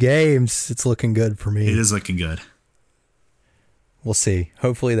through 2 games, it's looking good for me. It is looking good. We'll see.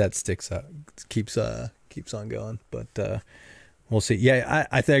 Hopefully that sticks up, keeps on going. But we'll see. Yeah,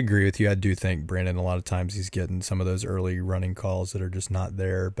 I agree with you. I do think Brandon, a lot of times he's getting some of those early running calls that are just not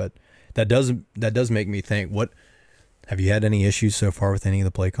there. But that does make me think. What have you had any issues so far with any of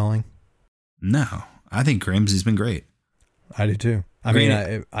the play calling? No, I think Ramsey's been great. I do too. I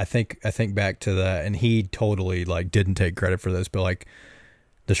mean, I think back to that, and he totally didn't take credit for this, but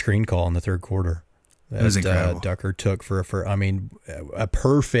the screen call in the third quarter that was incredible. Ducker took for a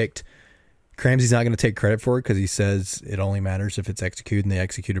perfect. Ramsey's not going to take credit for it because he says it only matters if it's executed, and they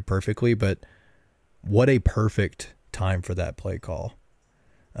executed perfectly. But what a perfect time for that play call.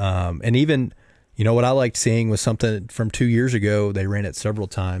 And even, what I liked seeing was something from 2 years ago. They ran it several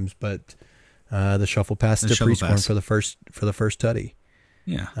times, but the shuffle pass to Priestborn for the first tutty.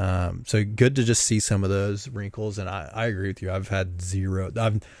 Yeah. So good to just see some of those wrinkles. And I agree with you. I've had zero.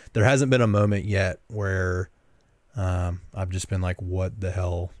 There hasn't been a moment yet where I've just been like, what the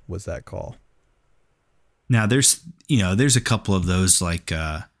hell was that call? Now there's a couple of those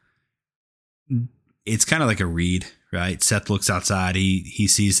it's kind of like a read, right? Seth looks outside. He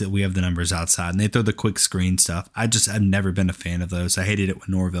sees that we have the numbers outside, and they throw the quick screen stuff. I've never been a fan of those. I hated it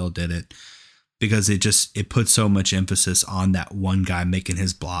when Norvell did it because it puts so much emphasis on that one guy making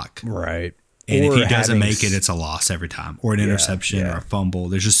his block. Right. And if he doesn't make it, it's a loss every time, or an interception or a fumble.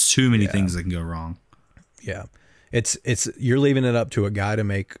 There's just too many things that can go wrong. Yeah. It's you're leaving it up to a guy to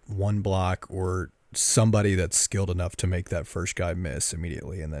make one block or somebody that's skilled enough to make that first guy miss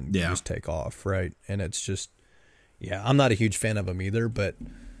immediately and then just take off, right? And it's just, I'm not a huge fan of them either, but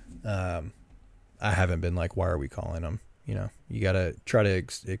I haven't been like, why are we calling them? You got to try to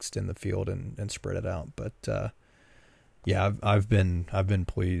extend the field and spread it out. But I've been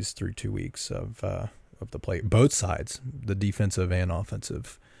pleased through 2 weeks of the play, both sides, the defensive and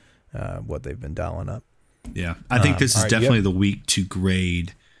offensive, what they've been dialing up. Yeah, I think this is definitely the week to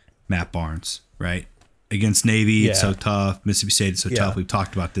grade Matt Barnes, right? Against Navy, it's so tough. Mississippi State, it's so tough. We've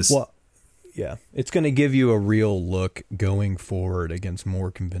talked about this. Well, it's going to give you a real look going forward against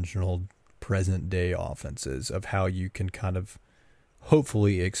more conventional present-day offenses of how you can kind of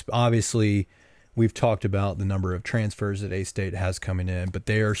hopefully obviously, we've talked about the number of transfers that A-State has coming in, but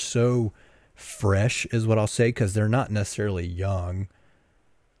they are so fresh is what I'll say because they're not necessarily young.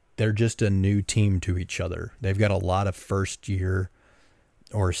 They're just a new team to each other. They've got a lot of first-year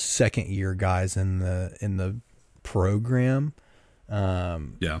or second-year guys in the program.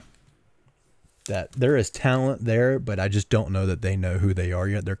 That there is talent there, but I just don't know that they know who they are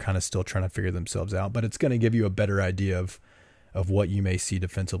yet. They're kind of still trying to figure themselves out. But it's going to give you a better idea of what you may see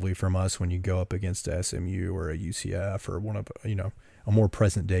defensively from us when you go up against a SMU or a UCF or one of a more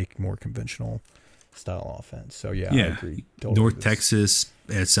present-day, more conventional style offense. So I agree. Totally. North Texas,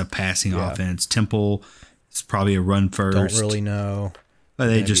 it's a passing offense. Temple, it's probably a run first. Don't really know.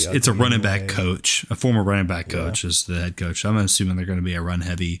 It's a running back coach. A former running back coach is the head coach. I'm assuming they're going to be a run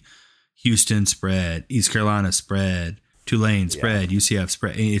heavy. Houston spread, East Carolina spread, Tulane spread, UCF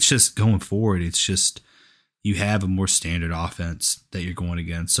spread. It's just going forward. It's just you have a more standard offense that you're going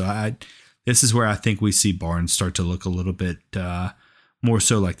against. So this is where I think we see Barnes start to look a little bit more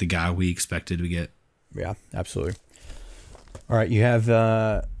so like the guy we expected to get. Yeah, absolutely. All right, you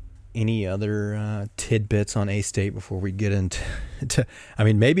have any other tidbits on A-State before we get into I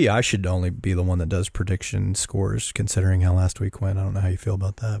mean, maybe I should only be the one that does prediction scores considering how last week went. I don't know how you feel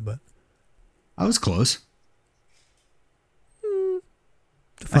about that, but I was close.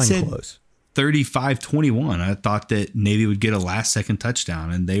 I said close. 35-21. I thought that Navy would get a last-second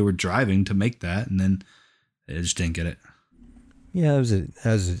touchdown, and they were driving to make that, and then they just didn't get it. Yeah, that was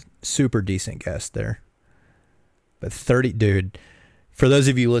a super decent guess there. But 30, dude, for those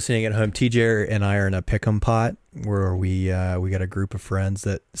of you listening at home, TJ and I are in a pick'em pot, where we got a group of friends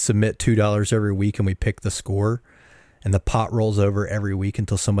that submit $2 every week, and we pick the score, and the pot rolls over every week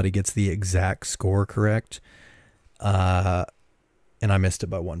until somebody gets the exact score correct. And I missed it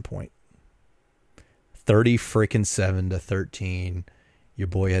by 1 point. 30-7 Your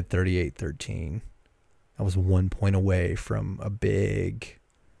boy had 38-13. I was 1 point away from a big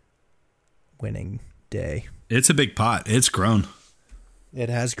winning day. It's a big pot. It's grown. It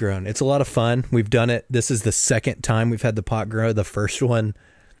has grown. It's a lot of fun. We've done it. This is the second time we've had the pot grow. The first one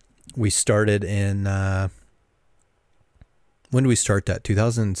we started in, when did we start that?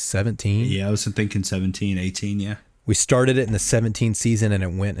 2017? Yeah, I was thinking 17, 18, yeah. We started it in the 17 season, and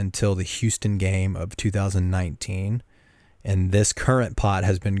it went until the Houston game of 2019. And this current pot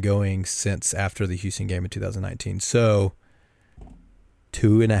has been going since after the Houston game of 2019. So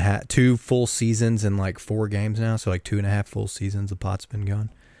 2 full seasons and like 4 games now. So like 2.5 full seasons the pot's been going.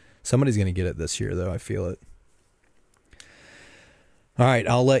 Somebody's going to get it this year, though. I feel it. All right,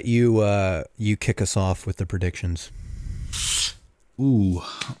 I'll let you you kick us off with the predictions. Ooh.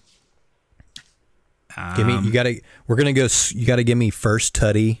 Give me. You gotta give me first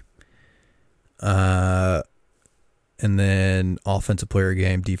tutty, and then offensive player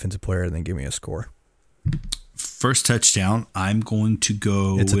game, defensive player, and then give me a score. First touchdown. I'm going to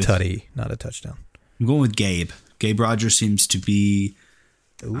go. It's a tutty, not a touchdown. I'm going with Gabe. Gabe Rogers seems to be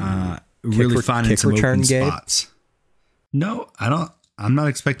really finding some open spots. No, I don't. I'm not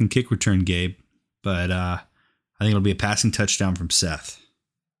expecting kick return Gabe, but I think it'll be a passing touchdown from Seth.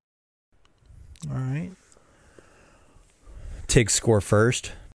 All right. Tig score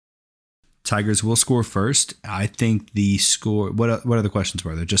first. Tigers will score first. I think the score. What other questions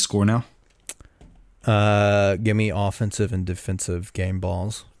were there? Just score now? Give me offensive and defensive game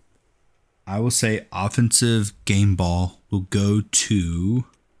balls. I will say offensive game ball will go to.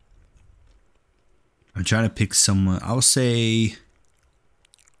 I'm trying to pick someone. I'll say.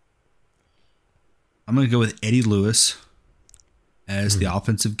 I'm going to go with Eddie Lewis as the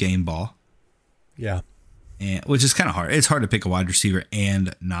offensive game ball. Yeah. And which is kind of hard. It's hard to pick a wide receiver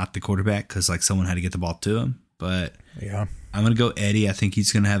and not the quarterback because like someone had to get the ball to him. But yeah, I'm going to go Eddie. I think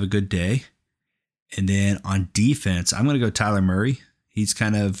he's going to have a good day. And then on defense, I'm going to go Tyler Murray. He's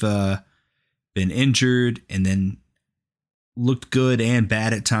kind of been injured and then looked good and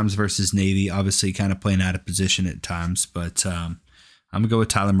bad at times versus Navy. Obviously kind of playing out of position at times. But I'm going to go with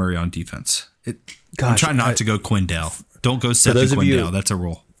Tyler Murray on defense. I'm trying not to go Quindell. Don't go Seth Quindell. That's a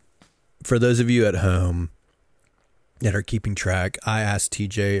rule. For those of you at home that are keeping track, I asked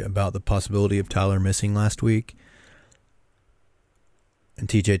TJ about the possibility of Tyler missing last week. And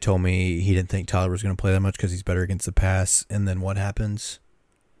TJ told me he didn't think Tyler was going to play that much because he's better against the pass. And then what happens?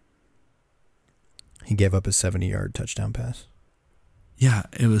 He gave up a 70-yard touchdown pass. Yeah,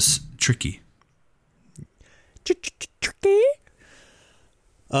 it was tricky. Tricky?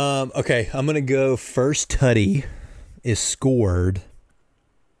 Okay, I'm going to go first tutty is scored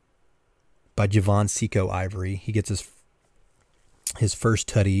by Javon Seco Ivory. He gets his first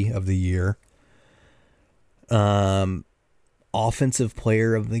tutty of the year. Offensive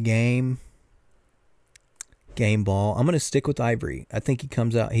player of the game ball. I'm going to stick with Ivory. I think he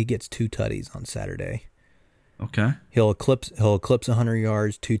comes out. He gets 2 tutties on Saturday. Okay. He'll eclipse 100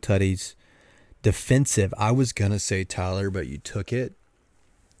 yards, 2 tutties. Defensive. I was going to say Tyler, but you took it.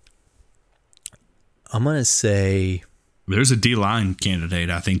 I'm going to say there's a D-line candidate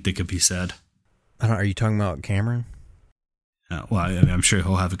I think that could be said. Are you talking about Cameron? Well, I mean, I'm sure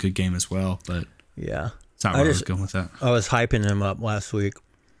he'll have a good game as well, but yeah, it's not where I was going with that. I was hyping him up last week.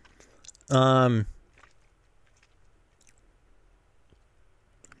 Gosh,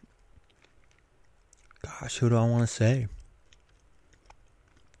 who do I want to say? I'm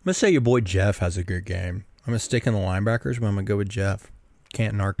going to say your boy Jeff has a good game. I'm going to stick in the linebackers, but I'm going to go with Jeff.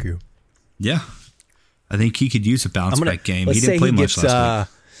 Can't narc you. Yeah. I think he could use a bounce-back game. He didn't play much last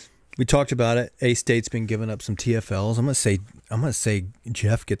week. We talked about it. A-State's been giving up some TFLs. I'm gonna say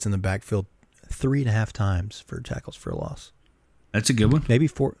Jeff gets in the backfield 3.5 times for tackles for a loss. That's a good one. Maybe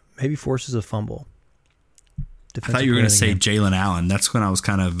forces a fumble. I thought you were going to say Jalen Allen. That's when I was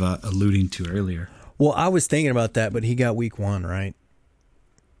kind of alluding to earlier. Well, I was thinking about that, but he got week 1, right?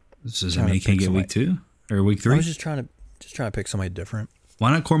 Does that mean he can't get week 2 or week 3? I was just trying to pick somebody different.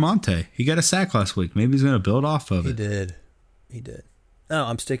 Why not Cormonte? He got a sack last week. Maybe he's going to build off of it. He did. No,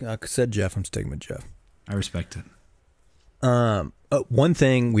 I'm sticking. I said Jeff. I'm sticking with Jeff. I respect it. One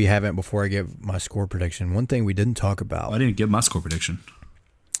thing we haven't, before I give my score prediction, one thing we didn't talk about. Well, I didn't give my score prediction.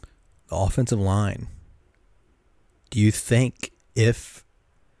 The offensive line. Do you think if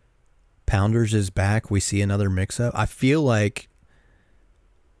Pounders is back, we see another mix-up? I feel like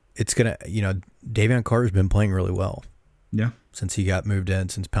it's going to, Davion Carter's been playing really well. Yeah. Since he got moved in,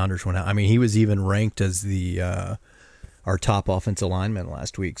 since Pounders went out. I mean, he was even ranked as our top offensive lineman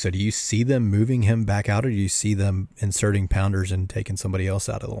last week. So do you see them moving him back out, or do you see them inserting Pounders and taking somebody else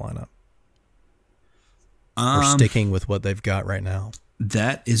out of the lineup? Or sticking with what they've got right now?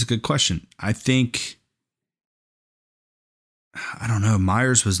 That is a good question. I don't know.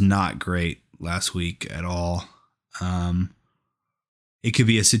 Myers was not great last week at all. It could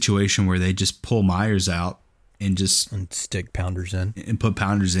be a situation where they just pull Myers out and stick Pounders in. And put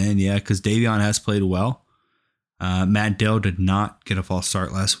Pounders in, yeah, because Davion has played well. Matt Dell did not get a false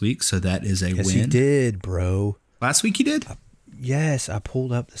start last week, so that is a win. Yes, he did, bro. Last week he did? Yes, I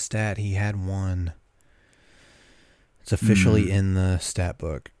pulled up the stat. He had one. It's officially in the stat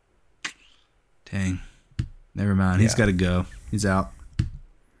book. Dang. Never mind. Yeah. He's got to go. He's out.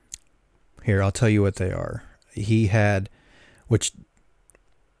 Here, I'll tell you what they are. He had, which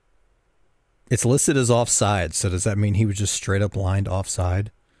it's listed as offside. So does that mean he was just straight up lined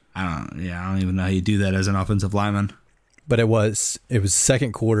offside? I don't even know how you do that as an offensive lineman. But it was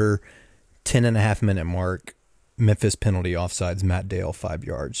second quarter, 10.5 minute mark, Memphis penalty offsides, Matt Dale 5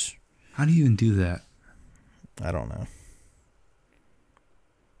 yards. How do you even do that? I don't know.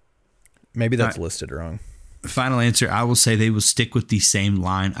 Maybe that's listed wrong. Final answer, I will say they will stick with the same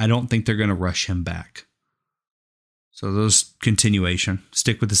line. I don't think they're going to rush him back. So those continuation.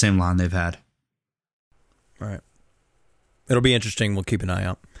 Stick with the same line they've had. All right. It'll be interesting. We'll keep an eye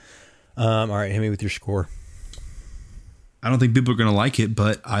out. All right, hit me with your score. I don't think people are going to like it,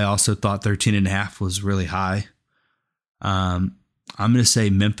 but I also thought 13.5 was really high. I'm going to say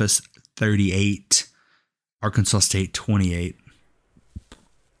Memphis 38, Arkansas State 28.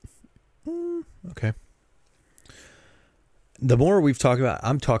 Okay. The more we've talked about,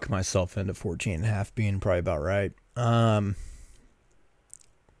 I'm talking myself into 14.5 being probably about right. I'm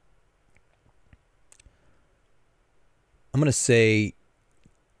going to say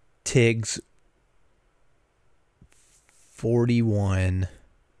Tiggs 41.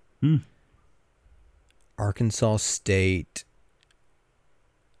 Arkansas State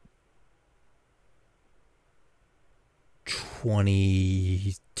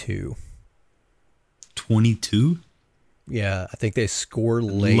 22. 22? Yeah, I think they score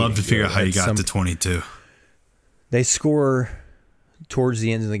late. Love to figure out how you got to 22. They score towards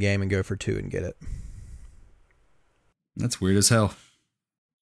the end of the game and go for 2 and get it. That's weird as hell.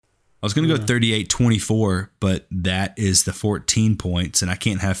 I was going to go 38-24, but that is the 14 points, and I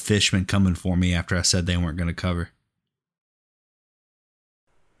can't have Fishman coming for me after I said they weren't going to cover.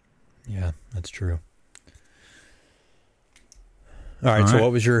 Yeah, that's true. All right, so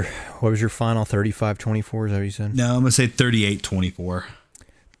what was your final 35-24, is that what you said? No, I'm going to say 38-24.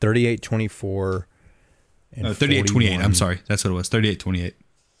 38-24. 38-28, I'm sorry. That's what it was, 38-28.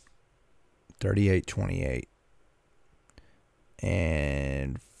 38-28.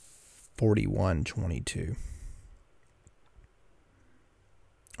 And 41-22.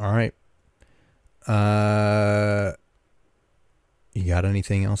 All right. You got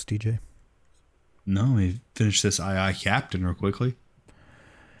anything else, DJ? No, we finished this II captain real quickly.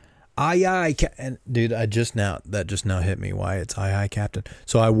 And dude, that just now hit me why it's II captain.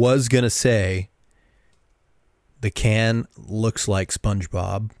 So I was gonna say the can looks like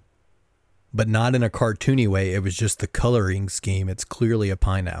SpongeBob, but not in a cartoony way. It was just the coloring scheme. It's clearly a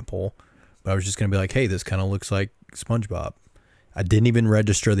pineapple, but I was just gonna be like, hey, this kind of looks like SpongeBob. I didn't even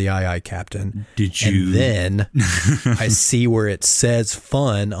register the II captain. Did you? And then I see where it says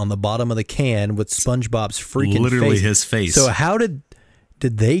fun on the bottom of the can with SpongeBob's freaking literally face. His face. So how did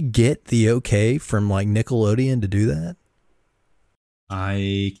they get the okay from like Nickelodeon to do that?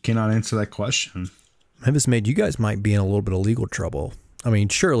 I cannot answer that question. Memphis Made, you guys might be in a little bit of legal trouble. I mean,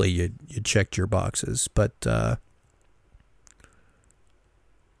 surely you checked your boxes, but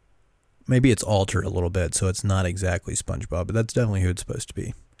maybe it's altered a little bit, so it's not exactly SpongeBob, but that's definitely who it's supposed to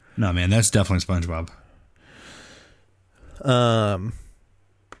be. No, man, that's definitely SpongeBob. I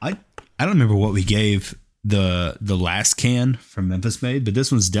don't remember what we gave the last can from Memphis Made, but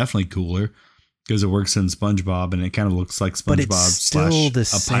this one's definitely cooler because it works in SpongeBob and it kind of looks like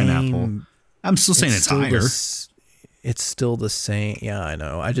SpongeBob / a pineapple. I'm still saying it's higher. It's still the same. Yeah, I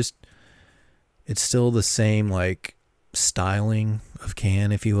know. It's still the same like styling of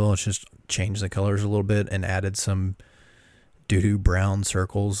can, if you will. It's just changed the colors a little bit and added some doo-doo brown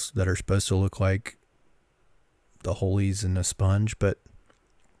circles that are supposed to look like the holies in a sponge. But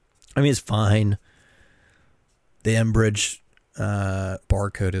I mean, it's fine. The Enbridge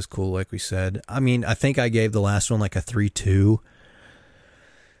barcode is cool, like we said. I mean, I think I gave the last one like a 3.2.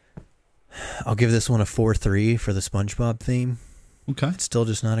 I'll give this one a 4.3 for the SpongeBob theme. Okay. It's still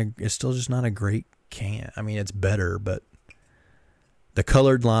just not a great can. I mean, it's better, but the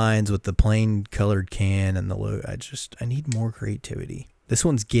colored lines with the plain colored can and the logo, I need more creativity. This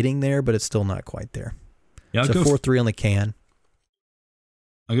one's getting there, but it's still not quite there. Yeah, so 4.3 on the can.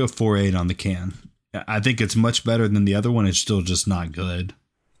 I'll go 4.8 on the can. I think it's much better than the other one. It's still just not good.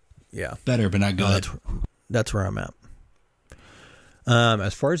 Yeah. Better, but not good. That's where I'm at.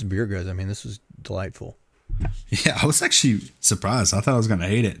 As far as beer goes, I mean, this was delightful. Yeah, I was actually surprised. I thought I was going to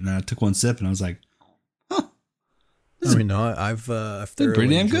hate it. And I took one sip and I was like, huh. I've thoroughly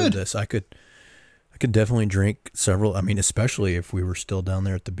pretty damn enjoyed good. this. I could definitely drink several. I mean, especially if we were still down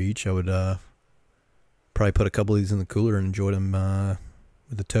there at the beach, I would probably put a couple of these in the cooler and enjoy them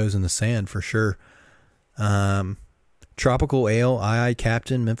with the toes in the sand for sure. Tropical Ale, II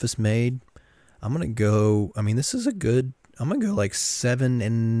Captain, Memphis Made. I'm going to go, I mean, this is I'm going to go like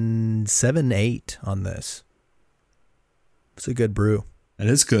 7.8 on this. It's a good brew. It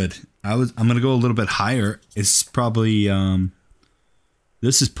is good. I'm going to go a little bit higher. It's probably,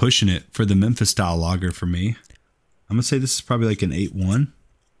 this is pushing it for the Memphis style lager for me. I'm going to say this is probably like an 8.1.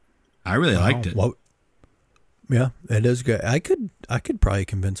 I really liked it. Well, yeah, it is good. I could probably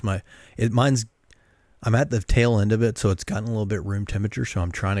convince mine's, I'm at the tail end of it, so it's gotten a little bit room temperature, so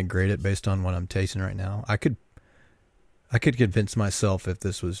I'm trying to grade it based on what I'm tasting right now. I could convince myself if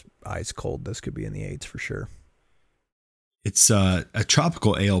this was ice cold, this could be in the 8s for sure. It's a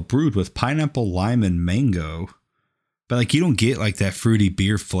tropical ale brewed with pineapple, lime, and mango. But like you don't get like that fruity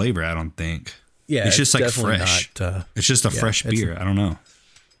beer flavor, I don't think. Yeah, it's just like fresh. It's just a fresh beer. I don't know.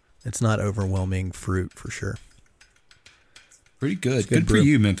 It's not overwhelming fruit for sure. Pretty good. Good for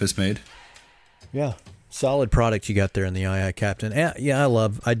you, Memphis Made. Yeah. Solid product you got there in the II Captain. Yeah, I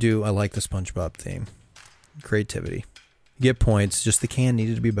like the SpongeBob theme. Creativity. Get points. Just the can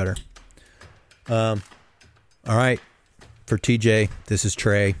needed to be better. All right. For TJ, this is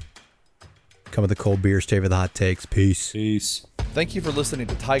Trey. Come with the cold beer, stay for the hot takes. Peace. Thank you for listening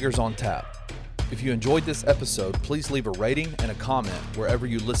to Tigers on Tap. If you enjoyed this episode, please leave a rating and a comment wherever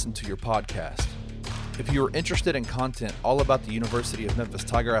you listen to your podcast. If you are interested in content all about the University of Memphis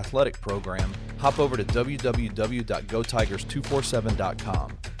Tiger Athletic Program, hop over to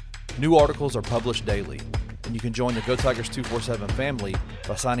www.gotigers247.com. New articles are published daily, and you can join the Go Tigers 247 family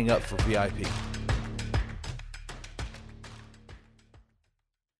by signing up for VIP.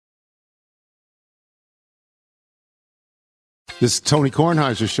 This is Tony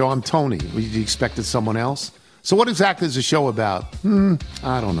Kornheiser's show. I'm Tony. You expected someone else? So what exactly is the show about?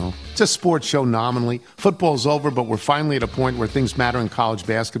 I don't know. It's a sports show nominally. Football's over, but we're finally at a point where things matter in college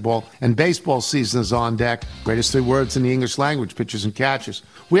basketball, and baseball season is on deck. Greatest 3 words in the English language, pitchers and catchers.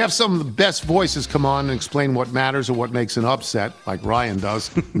 We have some of the best voices come on and explain what matters or what makes an upset, like Ryan does.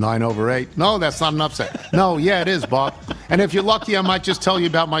 9/8. No, that's not an upset. No, yeah, it is, Bob. And if you're lucky, I might just tell you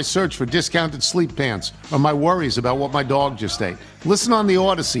about my search for discounted sleep pants or my worries about what my dog just ate. Listen on the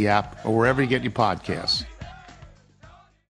Odyssey app or wherever you get your podcasts.